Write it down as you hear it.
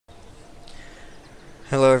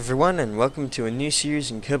Hello everyone and welcome to a new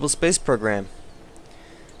series in Kerbal Space Program.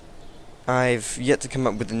 I've yet to come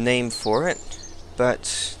up with a name for it,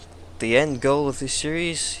 but the end goal of this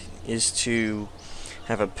series is to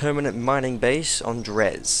have a permanent mining base on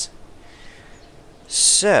Dres.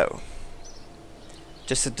 So,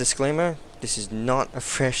 just a disclaimer, this is not a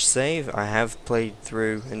fresh save. I have played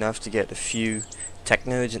through enough to get a few tech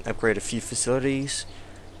nodes and upgrade a few facilities,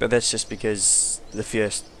 but that's just because the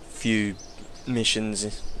first few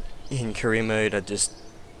missions in career mode are just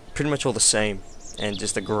pretty much all the same and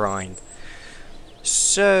just a grind.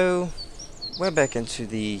 So we're back into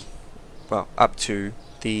the, well, up to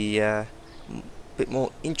the bit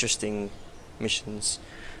more interesting missions.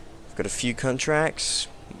 I've got a few contracts,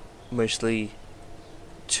 mostly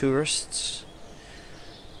tourists,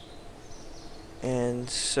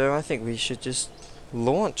 and so I think we should just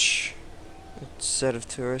launch a set of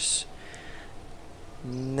tourists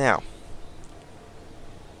now.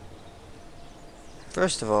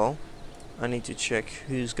 First of all, I need to check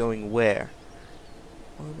who's going where.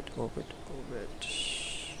 Orbit, orbit, orbit.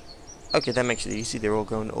 Okay, that makes it easy. They're all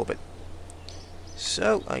going to orbit.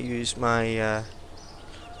 So, I use my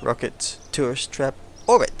rocket tourist trap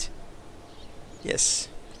orbit. Yes,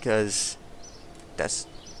 because that's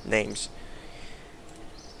names.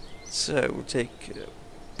 So, we'll take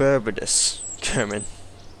Barbados German.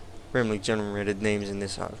 Randomly generated names in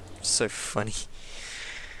this are so funny.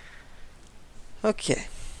 Okay.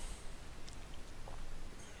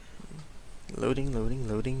 Loading, loading,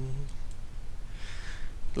 loading.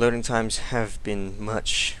 Loading times have been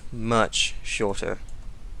much shorter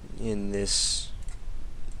in this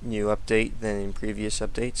new update than in previous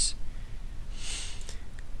updates.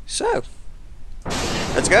 So,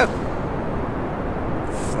 let's go!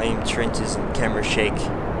 Flame trenches and camera shake.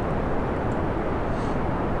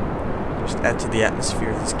 Just add to the atmosphere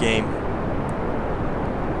of this game.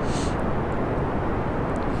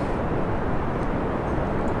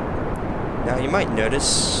 Now you might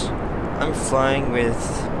notice I'm flying with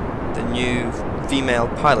the new female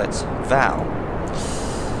pilot, Val,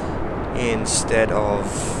 instead of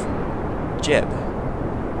Jeb.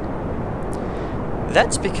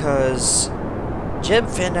 That's because Jeb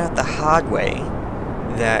found out the hard way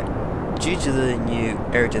that due to the new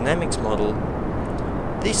aerodynamics model,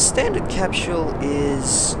 the standard capsule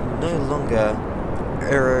is no longer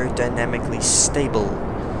aerodynamically stable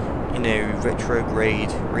in a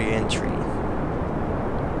retrograde re-entry.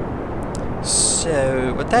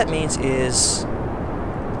 So what that means is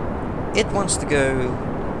it wants to go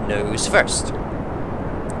nose first,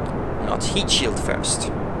 not heat shield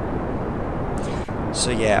first. So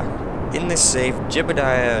yeah, in this save,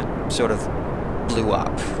 Jebediah sort of blew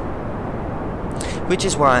up, which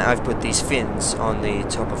is why I've put these fins on the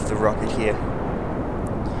top of the rocket here,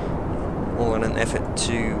 all in an effort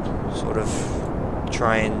to sort of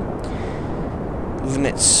try and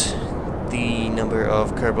limit the number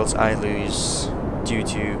of Kerbals I lose due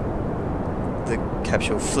to the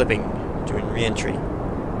capsule flipping during re-entry.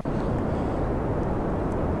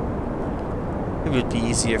 It would be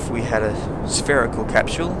easier if we had a spherical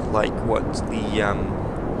capsule like what the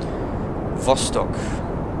Vostok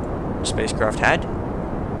spacecraft had,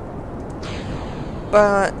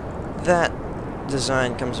 but that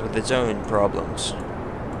design comes with its own problems,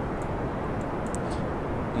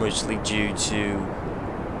 mostly due to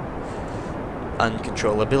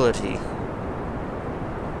uncontrollability.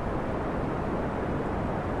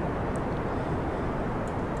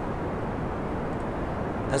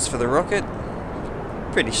 As for the rocket,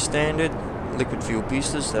 pretty standard liquid fuel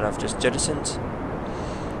boosters that I've just jettisoned.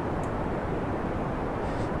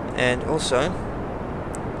 And also,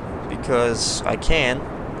 because I can,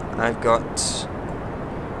 I've got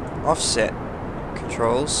offset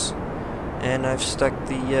controls, and I've stuck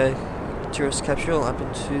the tourist capsule up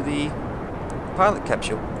into the pilot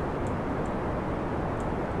capsule.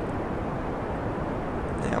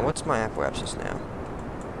 Now, what's my apoapsis now?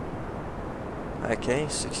 Okay,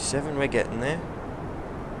 67, we're getting there.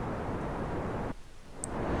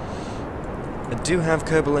 I do have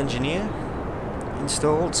Kerbal Engineer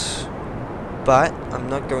installed, but I'm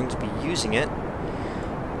not going to be using it,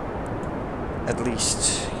 at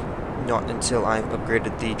least not until I've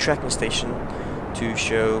upgraded the tracking station to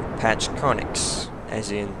show patch conics,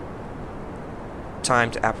 as in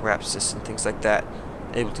timed apoapsis and things like that,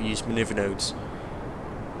 able to use maneuver nodes.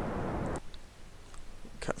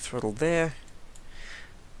 Cut throttle there.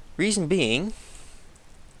 Reason being,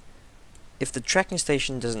 if the tracking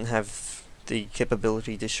station doesn't have the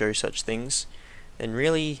capability to show such things, then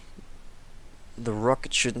really the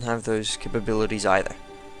rocket shouldn't have those capabilities either.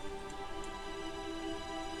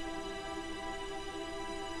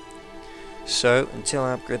 So, until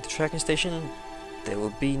I upgrade the tracking station, there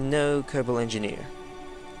will be no Kerbal Engineer.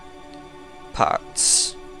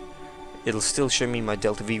 Parts. It'll still show me my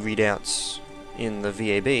Delta V readouts in the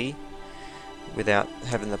VAB without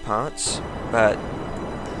having the parts, but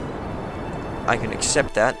I can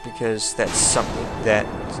accept that because that's something that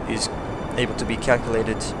is able to be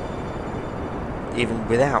calculated even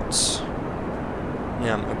without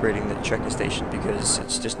upgrading the tracking station, because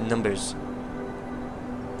it's just numbers.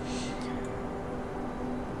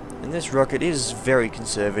 And this rocket is very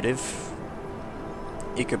conservative.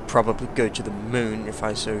 It could probably go to the moon if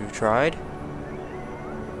I so tried.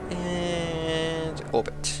 And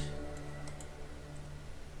orbit.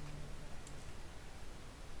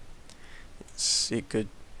 Yes, it could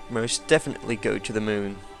most definitely go to the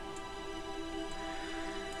moon.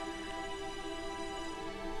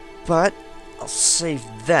 But I'll save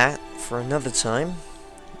that for another time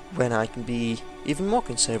when I can be even more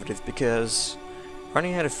conservative, because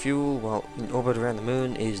running out of fuel while in orbit around the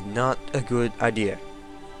moon is not a good idea.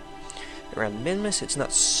 Around Minmus it's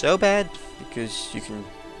not so bad because you can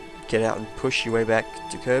get out and push your way back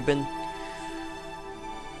to Kerbin,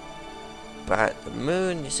 but the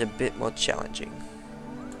moon is a bit more challenging.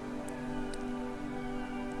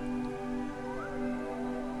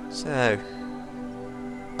 So,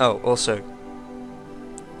 oh, also,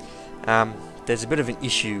 there's a bit of an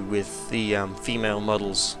issue with the female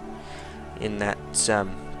models, in that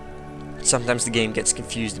sometimes the game gets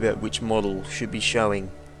confused about which model should be showing.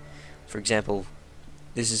 For example,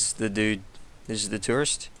 this is the dude, this is the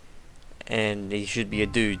tourist, and he should be a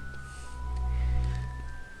dude.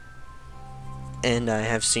 And I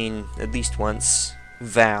have seen at least once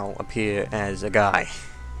Val appear as a guy.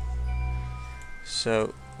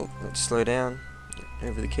 So, let's slow down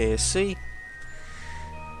over the KSC.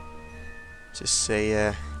 Just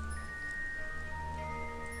say,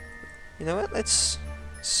 you know what, let's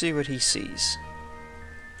see what he sees.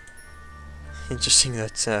 Interesting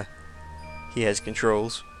that he has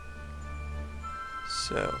controls.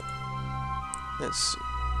 So, let's see.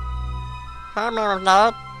 I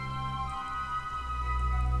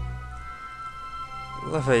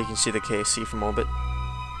love how you can see the KSC from orbit.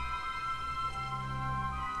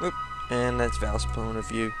 Oop, and that's Val's point of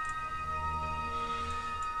view.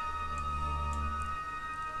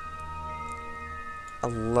 I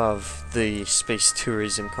love the space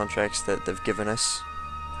tourism contracts that they've given us,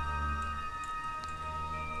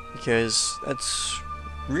 because that's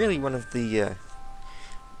really one of the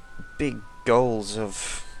big goals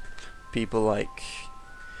of people like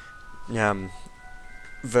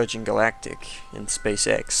Virgin Galactic and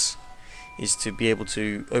SpaceX, is to be able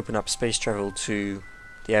to open up space travel to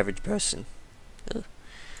the average person.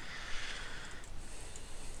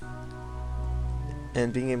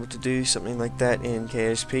 And being able to do something like that in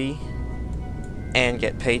KSP and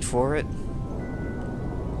get paid for it,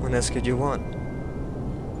 what else could you want?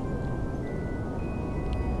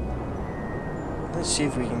 Let's see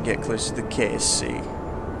if we can get close to the KSC.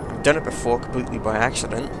 I've done it before completely by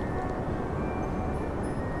accident.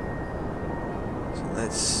 So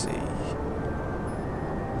let's see. 3,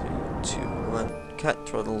 2, 1. Cut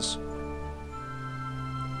throttles.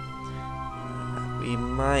 We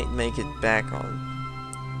might make it back on.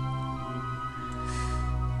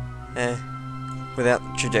 Without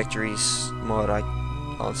the trajectories mod, I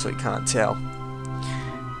honestly can't tell.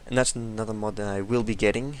 And that's another mod that I will be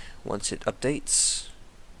getting once it updates,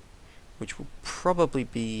 which will probably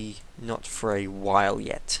be not for a while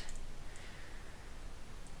yet.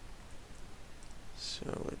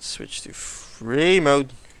 So let's switch to free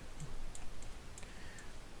mode.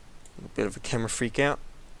 A bit of a camera freak out.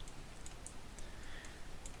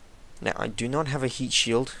 Now, I do not have a heat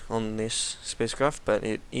shield on this spacecraft, but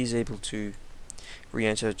it is able to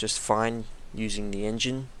re-enter just fine using the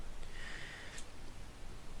engine,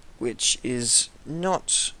 which is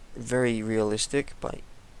not very realistic by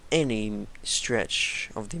any stretch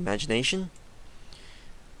of the imagination.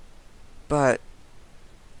 But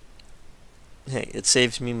hey, it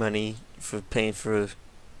saves me money for paying for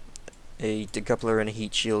a decoupler and a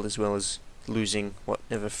heat shield, as well as losing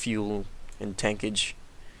whatever fuel and tankage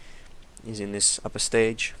is in this upper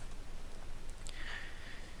stage.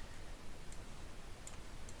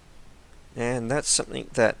 And that's something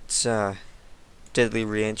that Deadly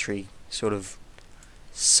Reentry sort of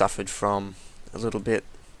suffered from a little bit,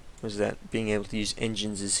 was that being able to use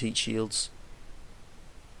engines as heat shields.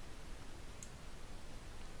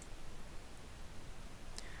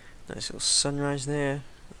 Nice little sunrise there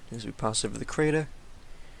as we pass over the crater.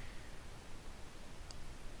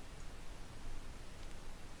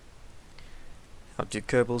 Our two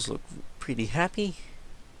Kerbals look pretty happy.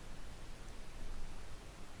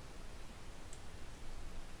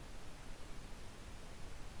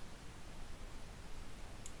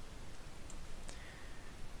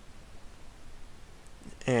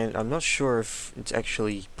 I'm not sure if it's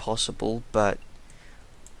actually possible, but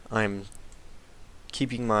I'm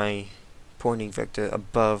keeping my pointing vector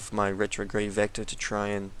above my retrograde vector to try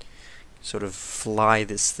and sort of fly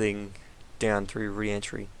this thing down through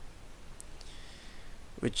re-entry,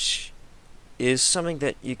 which is something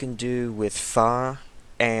that you can do with FAR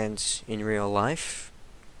and in real life.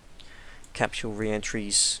 Capsule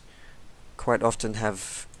re-entries quite often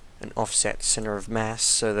have an offset center of mass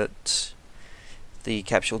so that the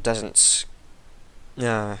capsule doesn't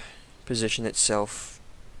position itself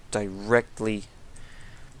directly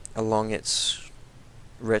along its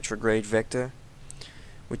retrograde vector,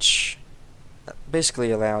 which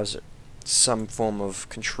basically allows some form of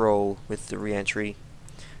control with the re-entry.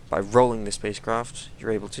 By rolling the spacecraft,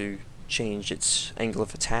 you're able to change its angle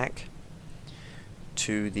of attack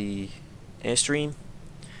to the airstream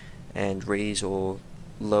and raise or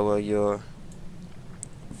lower your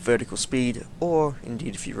vertical speed, or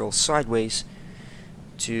indeed if you roll sideways,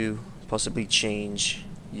 to possibly change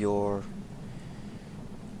your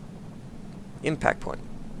impact point.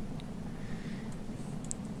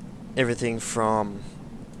 Everything from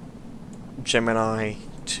Gemini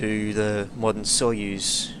to the modern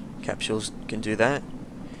Soyuz capsules can do that.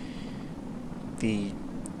 The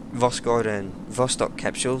Voskhod and Vostok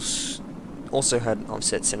capsules also had an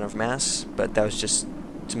offset center of mass, but that was just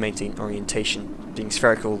to maintain orientation. Being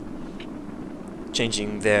spherical,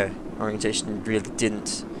 changing their orientation really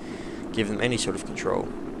didn't give them any sort of control.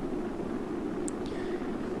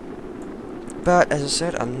 But as I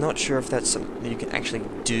said, I'm not sure if that's something you can actually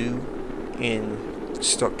do in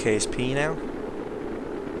stock KSP now.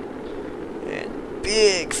 And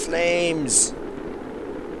big flames!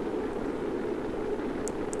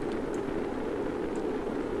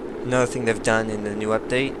 Another thing they've done in the new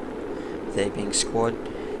update, they being Squad,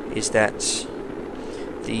 is that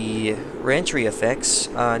the re-entry effects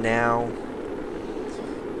are now,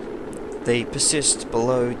 they persist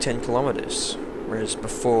below 10 kilometers, whereas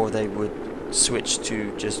before they would switch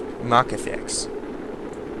to just Mach effects.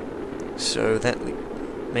 So that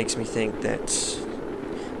makes me think that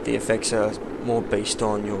the effects are more based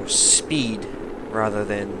on your speed rather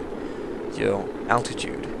than your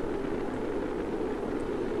altitude.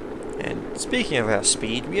 And speaking of our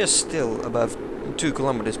speed, we are still above 2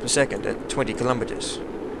 kilometers per second at 20 kilometers.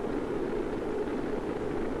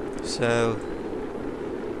 So,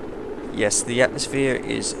 yes, the atmosphere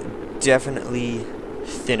is definitely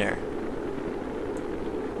thinner.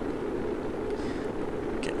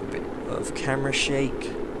 Get a bit of camera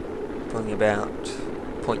shake, probably about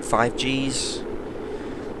 0.5 Gs.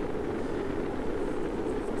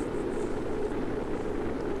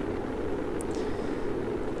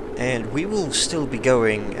 And we will still be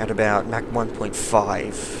going at about Mach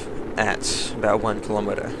 1.5 at about 1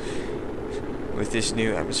 kilometer with this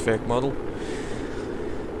new atmospheric model,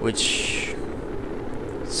 which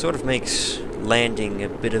sort of makes landing a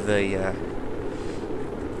bit of a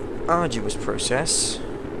arduous process.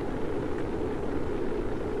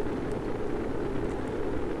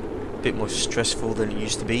 A bit more stressful than it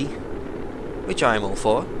used to be, which I am all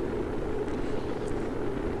for.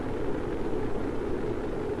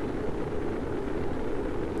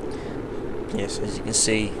 Yes, as you can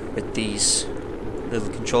see with these little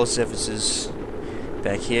control surfaces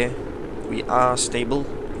back here, we are stable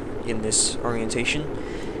in this orientation.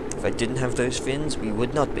 If I didn't have those fins, we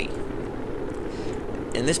would not be.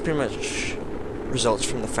 And this pretty much results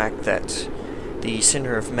from the fact that the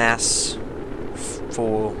center of mass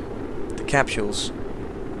for the capsules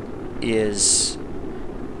is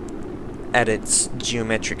at its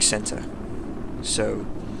geometric center. So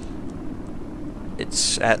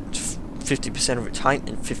it's at 50% of its height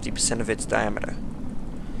and 50% of its diameter.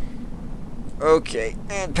 Okay,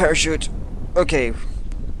 and parachute. Okay,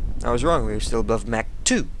 I was wrong, we were still above Mach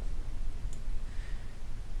 2.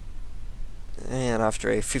 And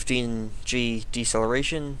after a 15 G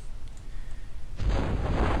deceleration,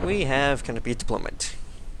 we have canopy deployment.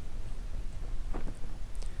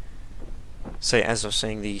 So as I was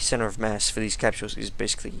saying, the center of mass for these capsules is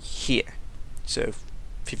basically here. So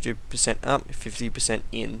 50% up, 50%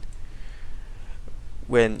 in.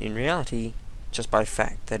 When in reality, just by the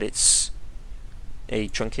fact that it's a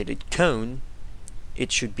truncated cone,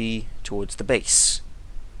 it should be towards the base.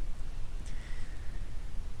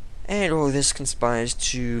 And all this conspires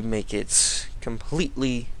to make it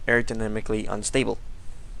completely aerodynamically unstable.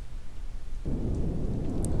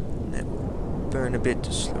 And burn a bit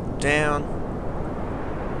to slow down.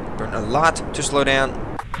 Burn a lot to slow down.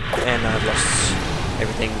 And I've lost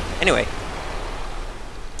everything anyway.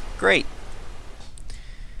 Great.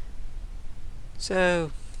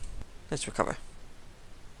 So, let's recover.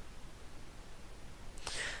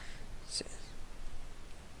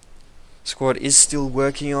 squad is still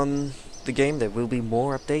working on the game. There will be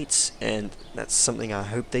more updates, and that's something I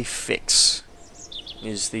hope they fix,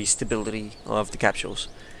 is the stability of the capsules.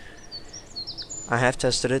 I have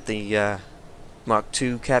tested it. The Mark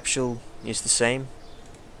II capsule is the same.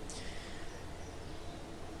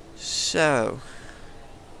 So,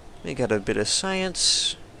 we got a bit of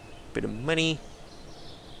science, bit of money.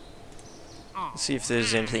 Let's see if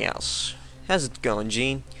there's anything else. How's it going,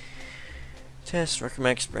 Gene? Test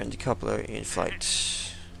Recomex brand decoupler in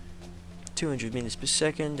flight. 200 meters per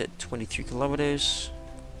second at 23 kilometers.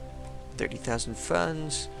 30,000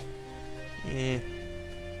 funds. Yeah.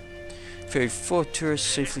 Ferry 4 tourists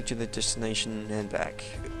safely to their destination and back.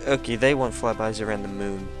 Okay, they want flybys around the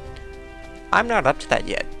moon. I'm not up to that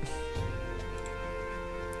yet.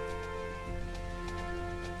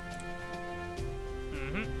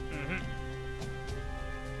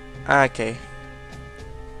 Okay.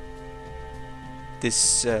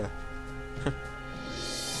 This,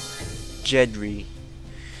 Jedri.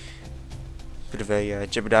 Bit of a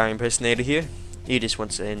Jebediah impersonator here. He just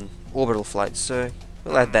wants an orbital flight, so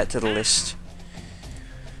we'll add that to the list.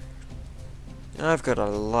 I've got a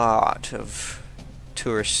lot of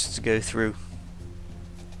tourists to go through.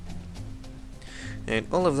 And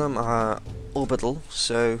all of them are orbital,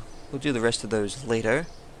 so we'll do the rest of those later.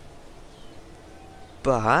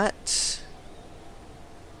 But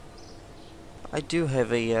I do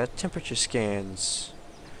have a temperature scans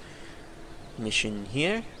mission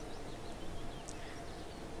here.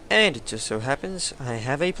 And it just so happens I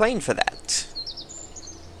have a plane for that.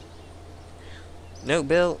 No,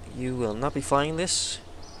 Bill, you will not be flying this.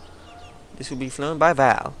 This will be flown by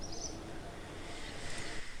Val.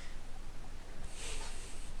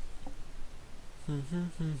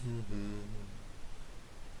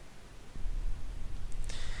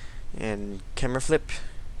 And camera flip.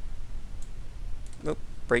 Nope,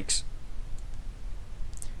 brakes.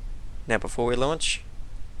 Now before we launch,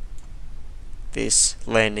 this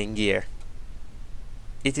landing gear.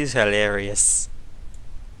 It is hilarious.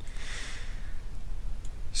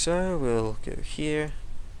 So we'll go here.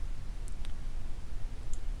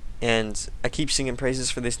 And I keep singing praises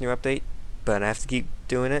for this new update, but I have to keep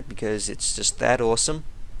doing it because it's just that awesome.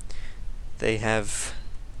 They have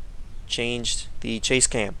changed the chase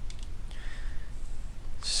cam.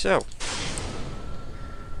 So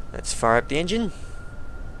let's fire up the engine.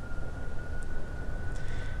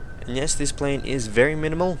 And yes, this plane is very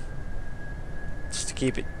minimal, just to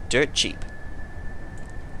keep it dirt cheap.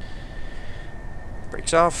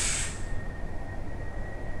 Brakes off.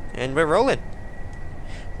 And we're rolling.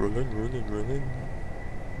 Rolling.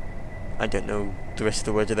 I don't know the rest of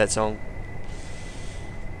the words of that song.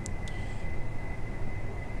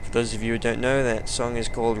 For those of you who don't know, that song is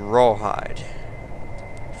called Rawhide.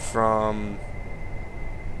 From,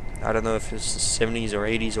 I don't know if it's the 70s or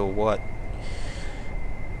 80s or what.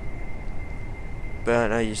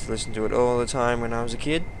 But I used to listen to it all the time when I was a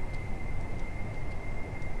kid.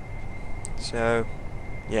 So,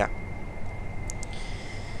 yeah.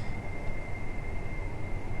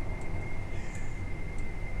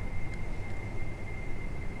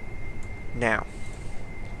 Now,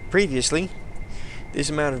 previously, this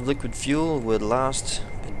amount of liquid fuel would last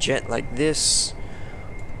a jet like this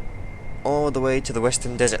all the way to the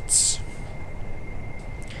western deserts.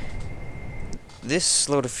 This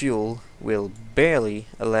load of fuel will barely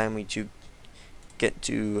allow me to get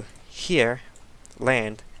to here,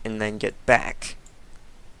 land, and then get back.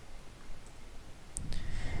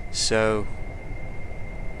 So,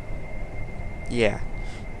 yeah.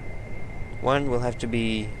 One will have to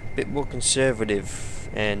be a bit more conservative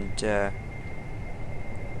and, yeah,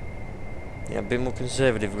 a bit more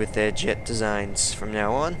conservative with their jet designs from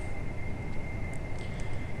now on.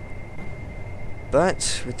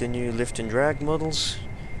 But with the new lift and drag models,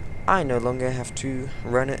 I no longer have to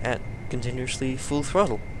run it at continuously full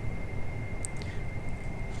throttle.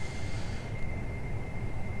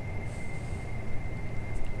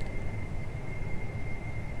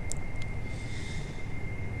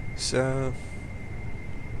 So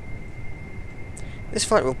this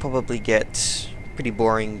flight will probably get pretty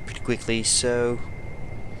boring pretty quickly, so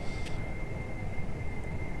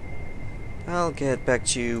I'll get back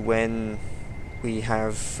to you when we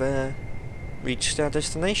have reached our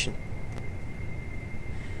destination.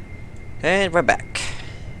 And we're back.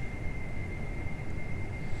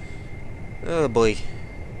 Oh boy.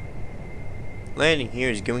 Landing here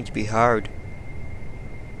is going to be hard.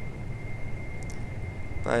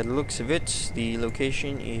 By the looks of it, the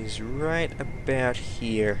location is right about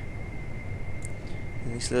here.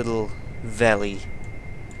 In this little valley.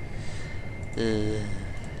 Any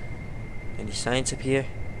signs up here?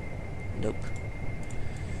 Nope.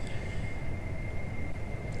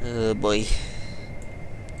 Oh boy.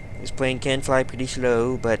 This plane can fly pretty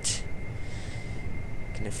slow, but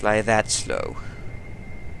can it fly that slow?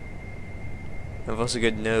 I've also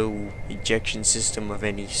got no ejection system of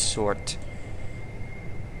any sort.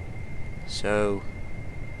 So,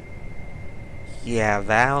 yeah,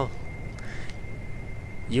 Val,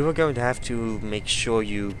 you are going to have to make sure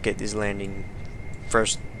you get this landing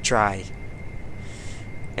first try.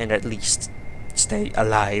 And at least stay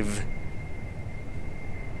alive.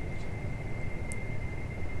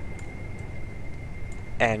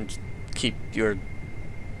 And keep your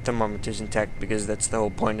thermometers intact, because that's the whole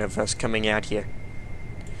point of us coming out here.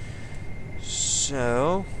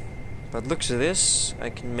 So, by the looks of this, I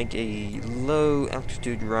can make a low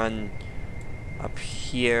altitude run up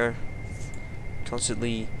here,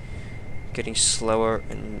 constantly getting slower,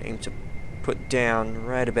 and aim to put down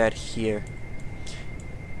right about here.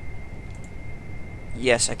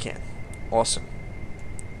 Yes, I can. Awesome.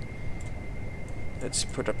 Let's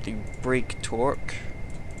put up the brake torque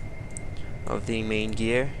of the main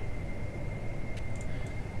gear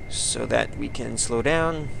so that we can slow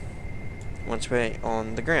down once we're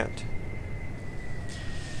on the ground.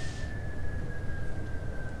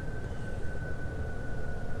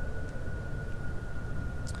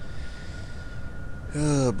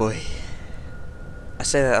 Oh boy. I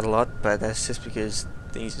say that a lot, but that's just because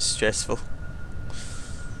things are stressful.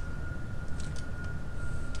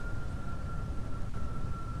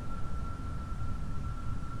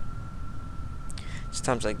 It's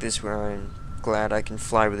times like this where I'm glad I can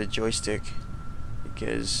fly with a joystick,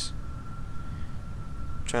 because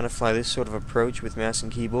trying to fly this sort of approach with mouse and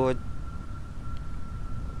keyboard,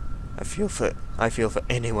 I feel for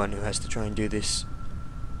anyone who has to try and do this.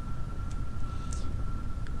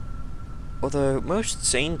 Although most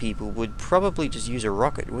sane people would probably just use a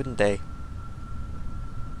rocket, wouldn't they?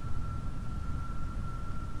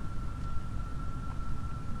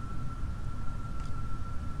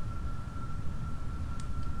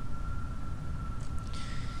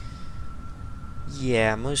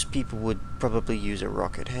 Yeah, most people would probably use a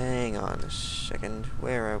rocket. Hang on a second.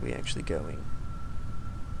 Where are we actually going?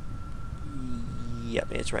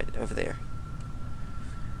 Yep, it's right over there.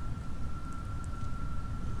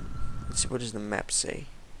 Let's see, what does the map say?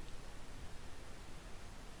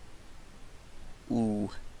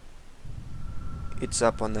 Ooh. It's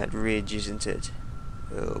up on that ridge, isn't it?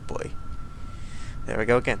 Oh boy. There we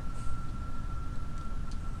go again.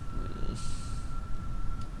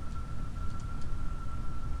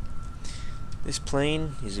 This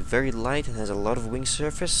plane is very light and has a lot of wing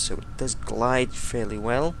surface, so it does glide fairly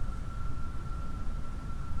well.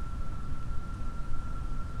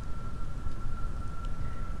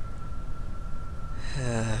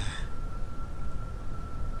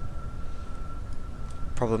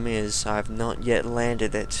 Problem is, I've not yet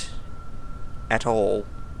landed it at all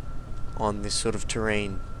on this sort of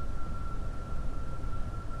terrain.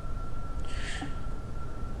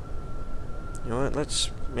 You know what,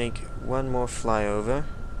 let's make one more flyover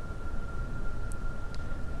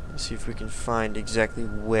and see if we can find exactly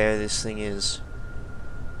where this thing is.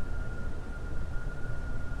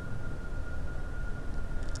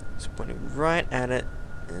 Let's point it right at it,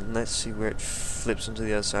 and let's see where it flips onto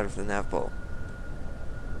the other side of the nav ball.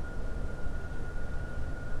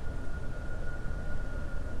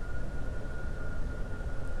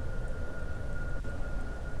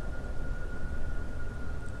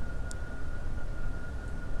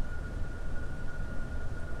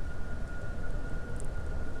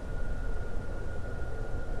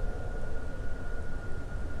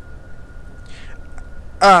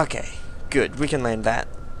 Okay, good. We can land that.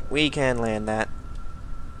 We can land that.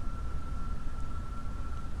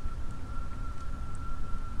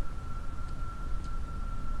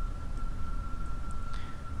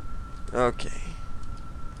 Okay.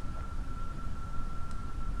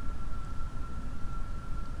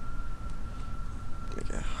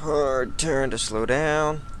 Make a hard turn to slow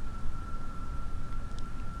down.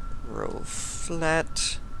 Roll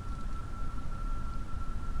flat.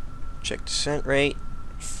 Check descent rate.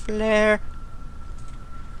 Flare.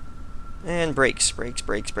 And brakes.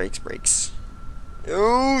 Brakes.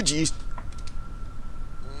 Oh, jeez.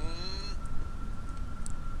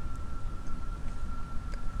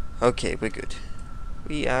 Okay, we're good.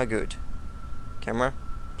 We are good. Camera,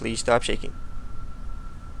 please stop shaking.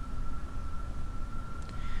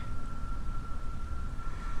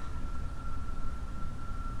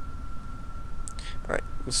 Alright,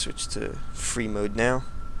 we'll switch to free mode now,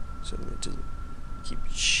 so that it doesn't keep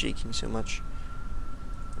shaking so much.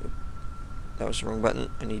 That was the wrong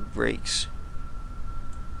button. I need brakes.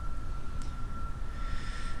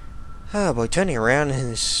 Oh boy, turning around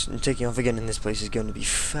and taking off again in this place is going to be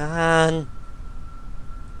fun.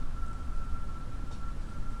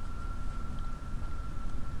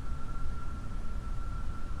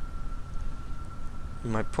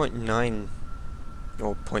 My .9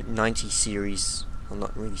 or .90 series, well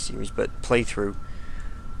not really series, but playthrough,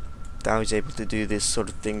 I was able to do this sort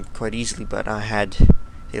of thing quite easily, but I had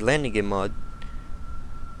a landing gear mod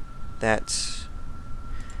that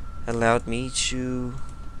allowed me to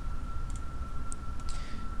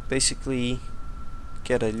basically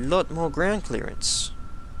get a lot more ground clearance.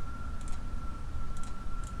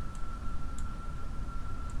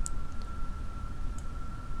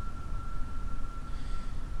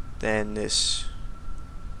 Than this.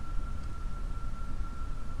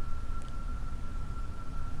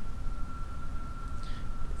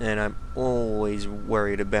 And I'm always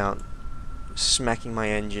worried about smacking my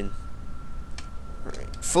engine.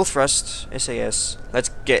 Right. Full thrust, SAS. Let's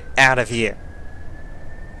get out of here.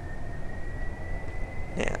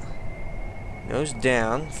 Now, nose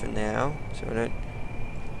down for now, so I don't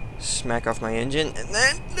smack off my engine. And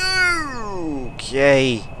then, no!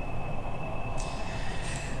 Okay.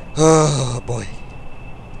 Oh boy.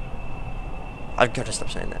 I've got to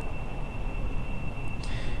stop saying that.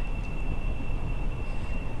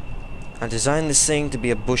 I designed this thing to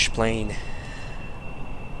be a bush plane.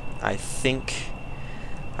 I think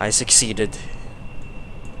I succeeded.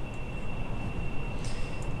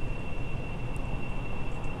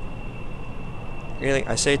 Really,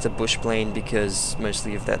 I say it's a bush plane because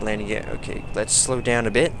mostly of that landing gear. Okay, let's slow down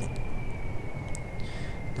a bit.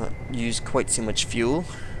 Not use quite so much fuel.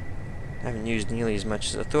 I haven't used nearly as much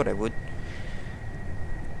as I thought I would.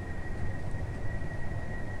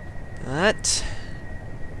 But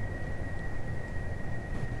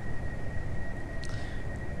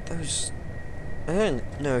those, I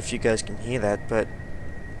don't know if you guys can hear that, but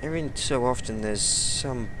every so often there's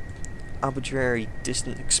some arbitrary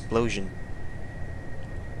distant explosion.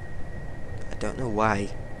 I don't know why.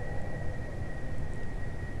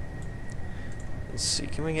 Let's see,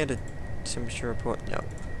 can we get a temperature report? No.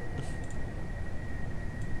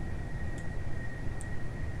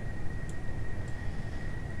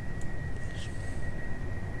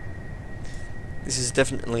 This is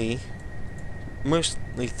definitely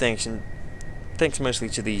mostly thanks mostly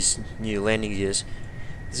to these new landing gears.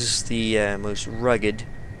 This is the most rugged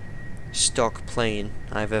stock plane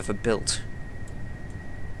I've ever built,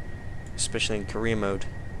 especially in career mode.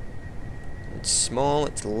 It's small,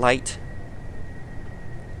 it's light,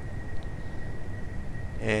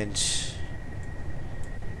 and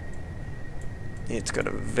it's got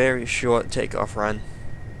a very short takeoff run.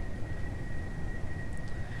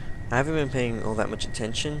 I haven't been paying all that much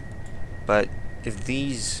attention, but if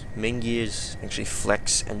these main gears actually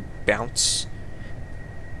flex and bounce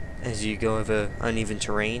as you go over uneven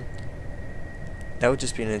terrain, that would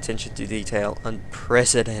just be an attention to detail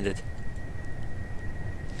unprecedented.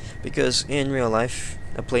 Because in real life,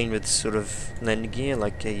 a plane with sort of landing gear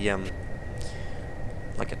like a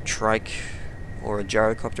trike or a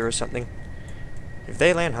gyrocopter or something, if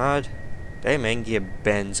they land hard, their main gear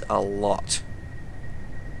bends a lot.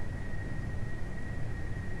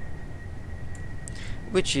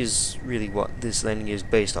 Which is really what this landing gear is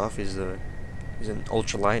based off, is an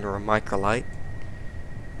ultralight or a microlight.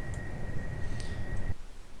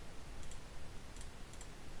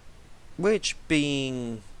 Which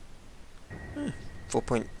being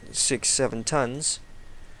 4.67 tons,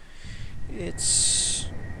 it's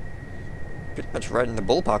pretty much right in the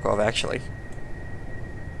ballpark of, actually.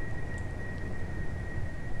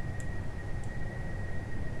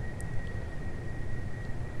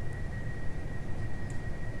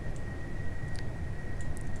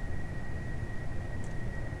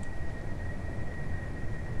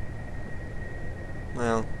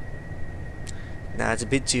 Well, nah, it's a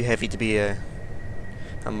bit too heavy to be a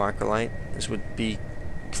microlight. This would be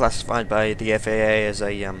classified by the FAA as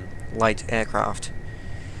a light aircraft,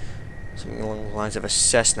 something along the lines of a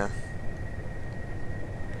Cessna.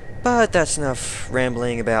 But that's enough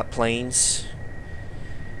rambling about planes.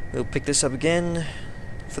 We'll pick this up again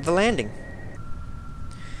for the landing.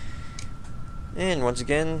 And once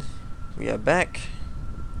again, we are back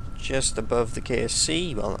just above the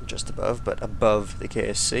KSC. Well, not just above, but above the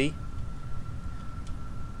KSC.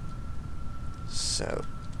 So,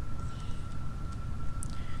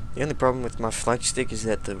 the only problem with my flight stick is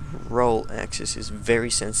that the roll axis is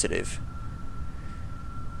very sensitive.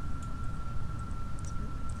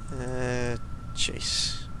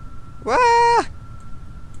 Chase. Wah!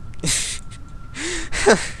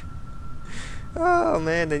 Oh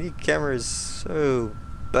man, the new camera is so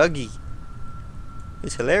buggy.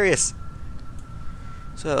 It's hilarious.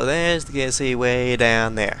 So there's the KSP way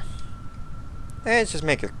down there. Let's just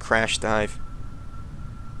make a crash dive.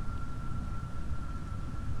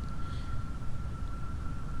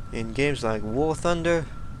 In games like War Thunder,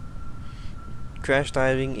 crash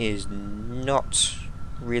diving is not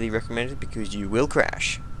really recommended because you will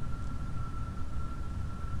crash.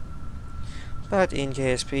 But in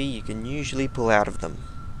KSP you can usually pull out of them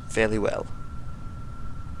fairly well.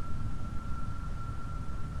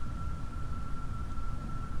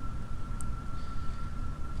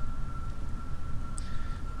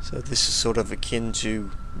 So this is sort of akin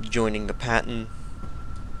to joining the pattern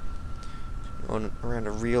around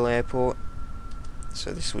a real airport.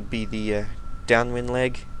 So this would be the downwind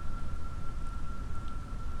leg,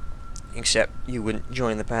 except you wouldn't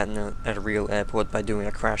join the pattern at a real airport by doing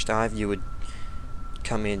a crash dive. You would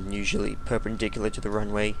come in usually perpendicular to the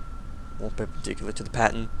runway or perpendicular to the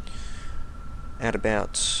pattern at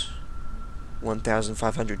about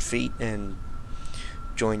 1,500 feet and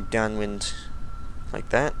join downwind like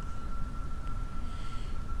that.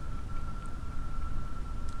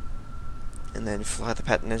 And then fly the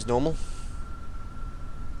pattern as normal.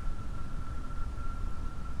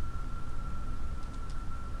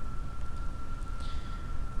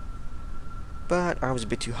 But I was a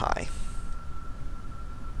bit too high.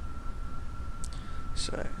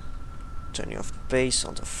 So, turning off the base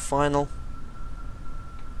onto final.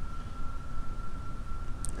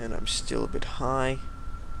 And I'm still a bit high.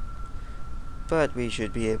 But we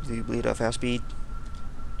should be able to bleed off our speed.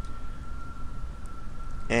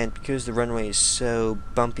 And because the runway is so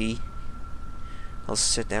bumpy, I'll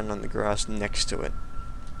sit down on the grass next to it.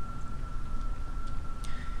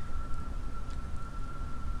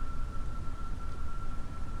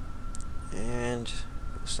 And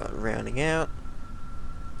we'll start rounding out.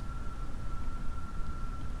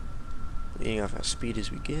 Bleeding off our speed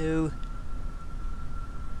as we go.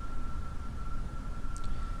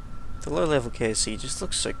 The low level KSP just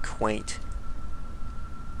looks so quaint.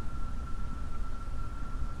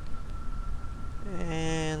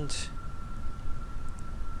 And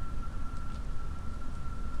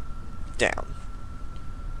down.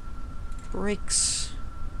 Brakes.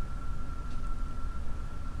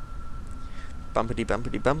 Bumpity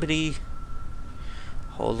bumpity bumpity.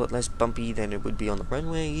 A whole lot less bumpy than it would be on the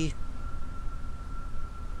runway.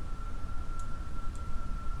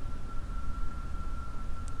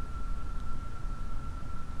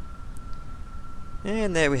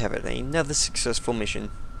 And there we have it, another successful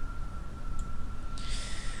mission.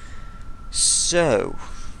 So,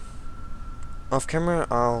 off camera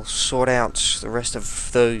I'll sort out the rest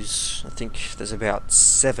of those. I think there's about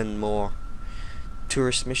 7 more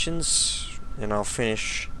tourist missions, and I'll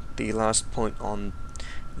finish the last point on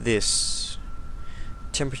this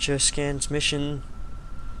temperature scans mission,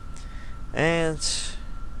 and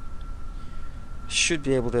should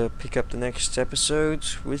be able to pick up the next episode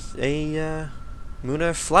with a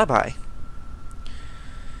Muna flyby.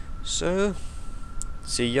 So,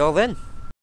 see y'all then.